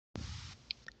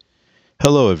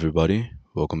Hello, everybody.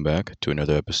 Welcome back to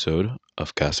another episode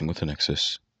of Casting with the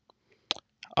Nexus.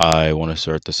 I want to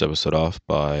start this episode off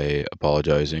by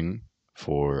apologizing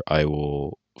for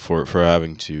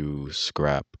having to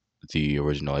scrap the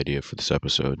original idea for this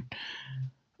episode.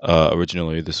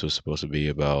 Originally, this was supposed to be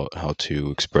about how to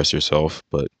express yourself,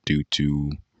 but due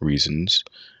to reasons,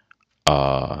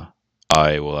 uh,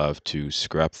 I will have to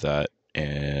scrap that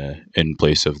in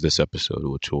place of this episode,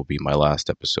 which will be my last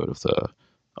episode of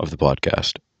the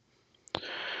podcast.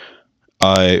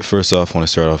 I first off want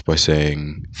to start off by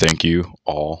saying thank you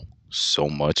all so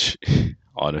much.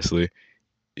 Honestly,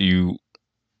 you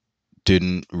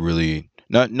didn't really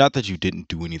not that you didn't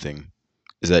do anything,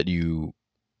 is that you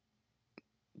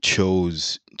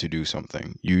chose to do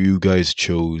something. You guys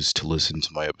chose to listen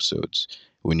to my episodes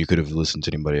when you could have listened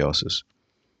to anybody else's.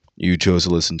 You chose to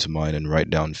listen to mine and write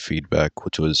down feedback,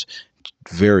 which was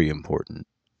very important.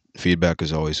 Feedback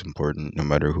is always important, no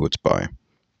matter who it's by.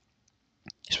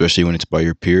 Especially when it's by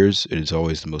your peers, it is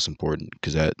always the most important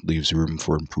because that leaves room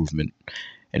for improvement.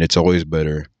 And it's always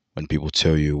better when people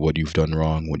tell you what you've done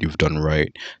wrong, what you've done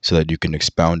right, so that you can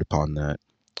expound upon that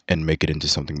and make it into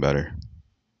something better.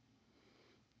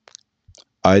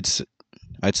 I'd s-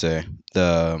 I'd say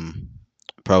the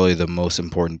probably the most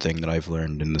important thing that I've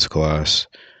learned in this class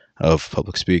of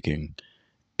public speaking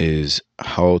is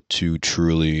how to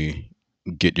truly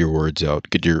get your words out,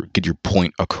 get your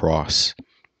point across.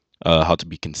 How to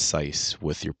be concise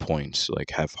with your points, like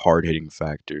have hard hitting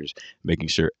factors, making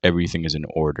sure everything is in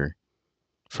order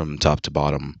from top to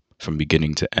bottom, from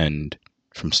beginning to end,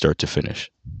 from start to finish.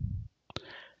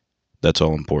 That's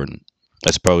all important.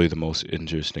 That's probably the most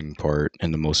interesting part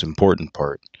and the most important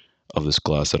part of this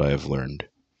class that I have learned.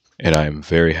 And I am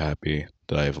very happy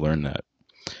that I have learned that.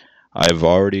 I've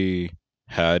already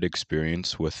had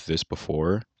experience with this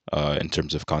before in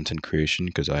terms of content creation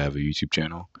because I have a YouTube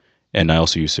channel. And I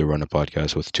also used to run a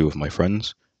podcast with two of my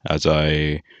friends, as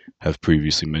I have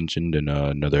previously mentioned in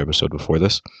another episode before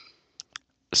this.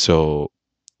 So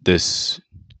this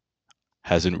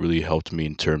hasn't really helped me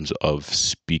in terms of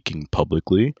speaking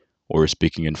publicly or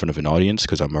speaking in front of an audience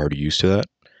because I'm already used to that.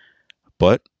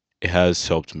 But it has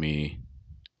helped me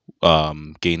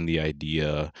gain the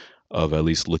idea of at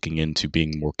least looking into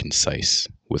being more concise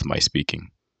with my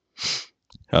speaking.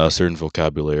 Certain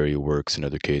vocabulary works in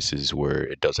other cases where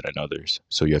it doesn't in others.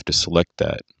 So you have to select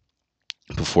that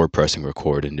before pressing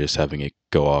record and just having it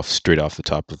go off straight off the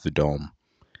top of the dome.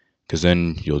 Because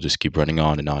then you'll just keep running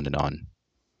on and on and on.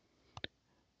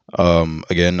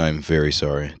 Again, I'm very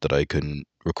sorry that I couldn't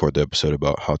record the episode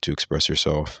about how to express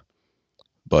yourself.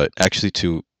 But actually,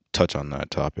 to touch on that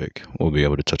topic, we'll be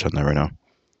able to touch on that right now.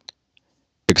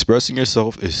 Expressing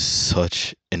yourself is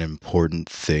such an important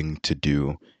thing to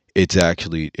do. It's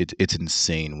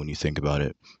insane when you think about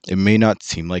it. It may not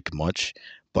seem like much,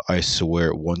 but I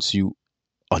swear once you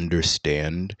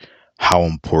understand how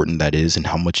important that is and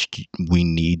how much we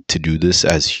need to do this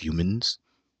as humans,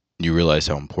 you realize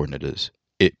how important it is.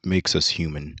 It makes us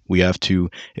human. We have to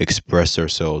express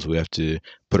ourselves. We have to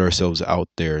put ourselves out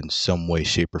there in some way,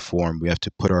 shape, or form. We have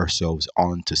to put ourselves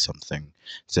onto something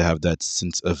to have that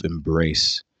sense of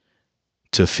embrace,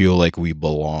 to feel like we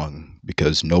belong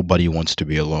because nobody wants to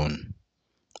be alone.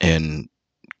 And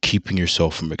keeping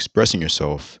yourself from expressing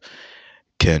yourself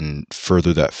can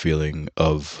further that feeling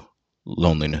of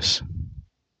loneliness.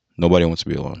 Nobody wants to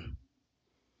be alone.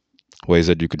 Ways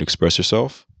that you can express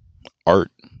yourself: art.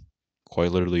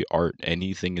 Quite literally, art.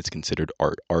 Anything is considered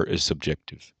art. Art is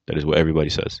subjective. That is what everybody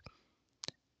says.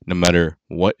 No matter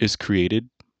what is created,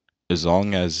 as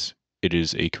long as it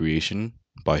is a creation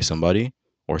by somebody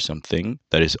or something,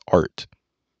 that is art,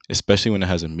 especially when it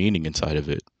has a meaning inside of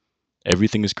it.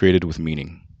 Everything is created with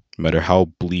meaning, no matter how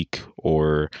bleak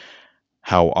or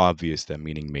how obvious that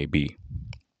meaning may be.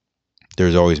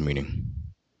 There's always meaning.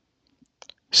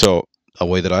 So, a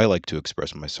way that I like to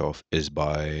express myself is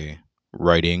by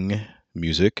writing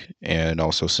music and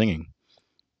also singing.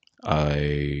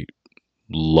 I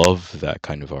love that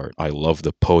kind of art. I love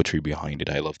the poetry behind it.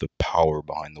 I love the power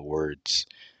behind the words.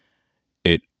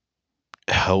 It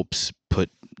helps put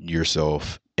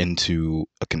yourself into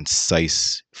a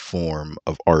concise form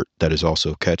of art that is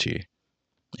also catchy.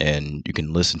 And you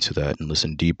can listen to that and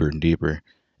listen deeper and deeper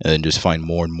and then just find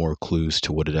more and more clues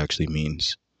to what it actually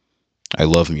means. I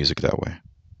love music that way.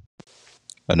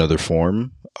 Another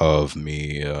form of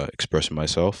me expressing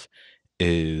myself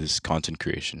is content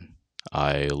creation.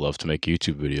 I love to make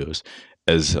YouTube videos.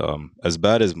 As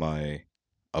bad as my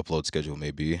upload schedule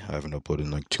may be, I haven't uploaded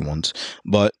in like 2 months,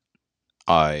 but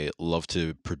I love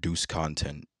to produce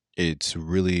content. It's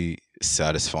really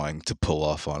satisfying to pull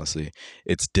off, honestly.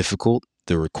 It's difficult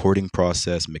the recording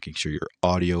process, making sure your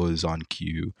audio is on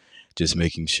cue, just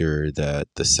making sure that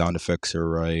the sound effects are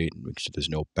right, make sure there's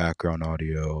no background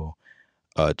audio,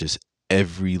 just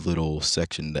every little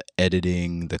section, the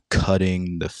editing, the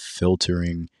cutting, the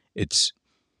filtering.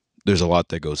 There's a lot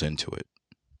that goes into it.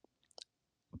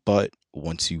 But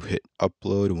once you hit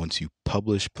upload, once you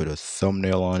publish, put a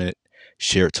thumbnail on it,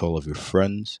 share it to all of your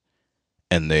friends,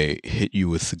 and they hit you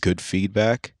with good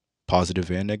feedback, positive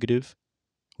and negative.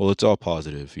 Well, it's all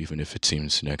positive, even if it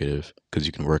seems negative, because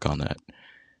you can work on that.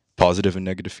 Positive and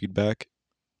negative feedback,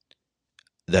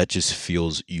 that just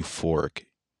feels euphoric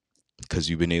because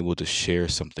you've been able to share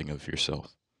something of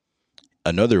yourself.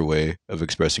 Another way of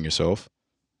expressing yourself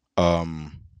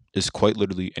is quite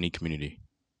literally any community.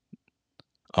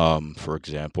 For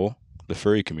example, the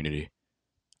furry community.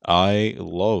 I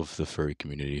love the furry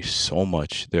community so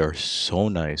much. They are so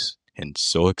nice and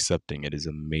so accepting. It is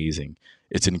amazing.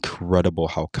 It's incredible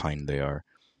how kind they are.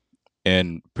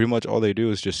 And pretty much all they do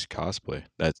is just cosplay.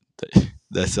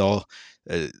 That's all.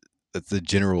 Uh, that's the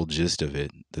general gist of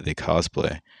it, that they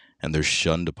cosplay, and they're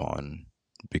shunned upon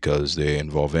because they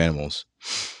involve animals.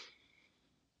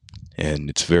 And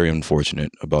it's very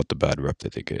unfortunate about the bad rep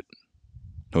that they get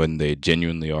when they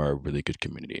genuinely are a really good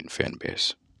community and fan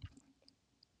base.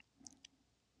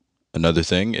 Another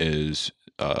thing is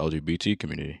LGBT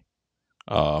community.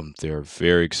 They're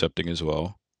very accepting as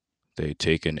well. They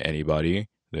take in anybody.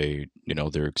 They're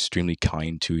extremely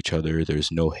kind to each other.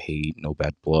 There's no hate, no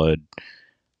bad blood,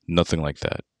 nothing like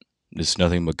that. It's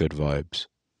nothing but good vibes.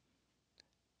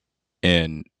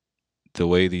 And the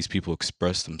way these people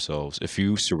express themselves, if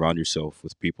you surround yourself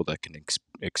with people that can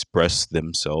express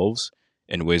themselves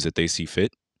in ways that they see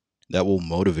fit, that will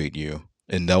motivate you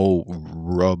and that will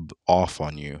rub off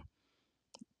on you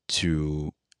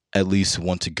to at least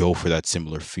want to go for that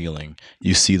similar feeling.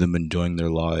 You see them enjoying their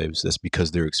lives. That's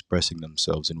because they're expressing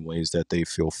themselves in ways that they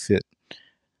feel fit.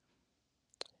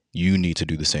 You need to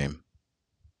do the same.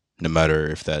 No matter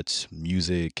if that's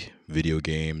music, video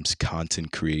games,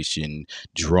 content creation,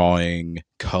 drawing,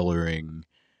 coloring,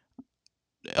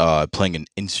 playing an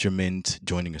instrument,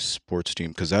 joining a sports team,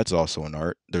 because that's also an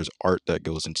art. There's art that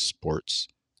goes into sports,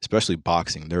 especially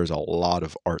boxing. There's a lot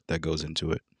of art that goes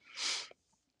into it.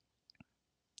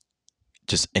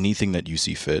 Just anything that you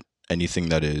see fit,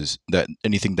 anything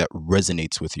anything that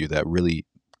resonates with you, that really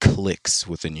clicks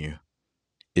within you,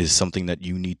 is something that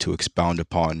you need to expound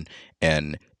upon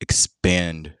and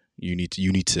expand. You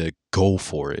need to go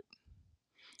for it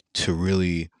to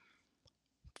really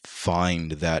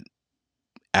find that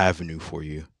avenue for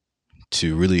you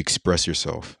to really express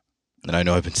yourself. And I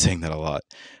know I've been saying that a lot,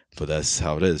 but that's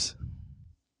how it is.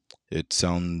 It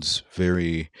sounds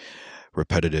very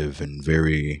repetitive and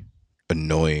very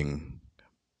annoying,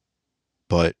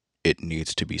 but it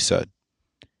needs to be said.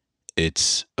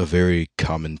 It's a very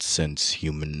common sense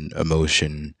human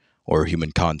emotion or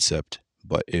human concept,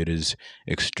 but it is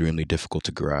extremely difficult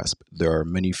to grasp. There are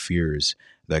many fears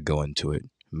that go into it,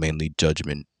 mainly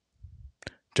judgment.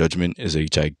 Judgment is a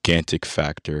gigantic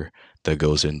factor that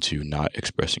goes into not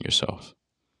expressing yourself.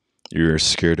 You're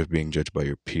scared of being judged by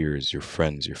your peers, your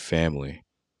friends, your family,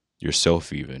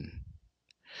 yourself, even.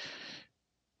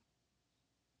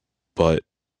 But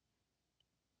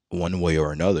one way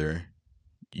or another,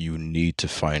 you need to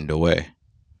find a way.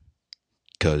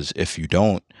 Because if you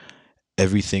don't,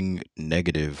 everything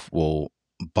negative will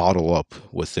bottle up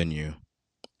within you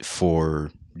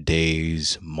for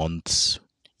days, months,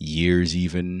 years,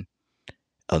 even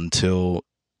until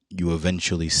you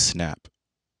eventually snap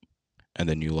and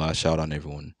then you lash out on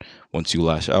everyone. Once you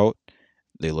lash out,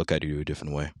 they look at you a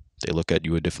different way. They look at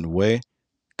you a different way,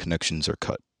 connections are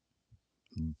cut,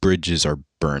 bridges are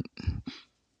burnt.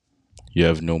 You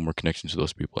have no more connections to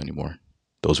those people anymore.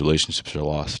 Those relationships are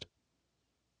lost.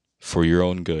 For your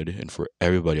own good and for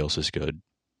everybody else's good,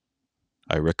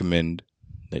 I recommend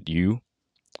that you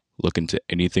look into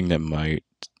anything that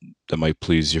might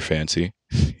please your fancy,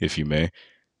 if you may,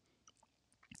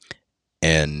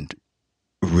 and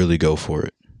really go for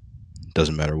it.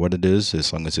 Doesn't matter what it is,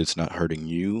 as long as it's not hurting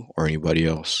you or anybody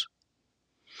else.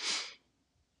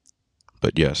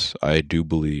 But yes, I do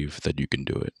believe that you can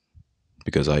do it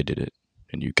because I did it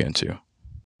and you can too.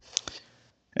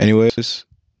 Anyways,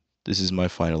 this is my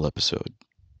final episode.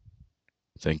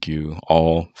 Thank you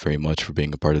all very much for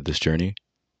being a part of this journey.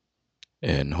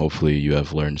 And hopefully you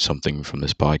have learned something from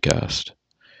this podcast,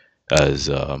 as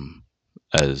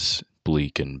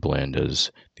bleak and bland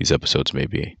as these episodes may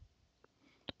be.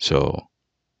 So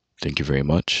thank you very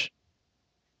much.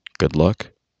 Good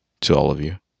luck to all of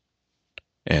you.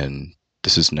 And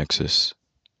this is Nexus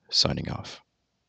signing off.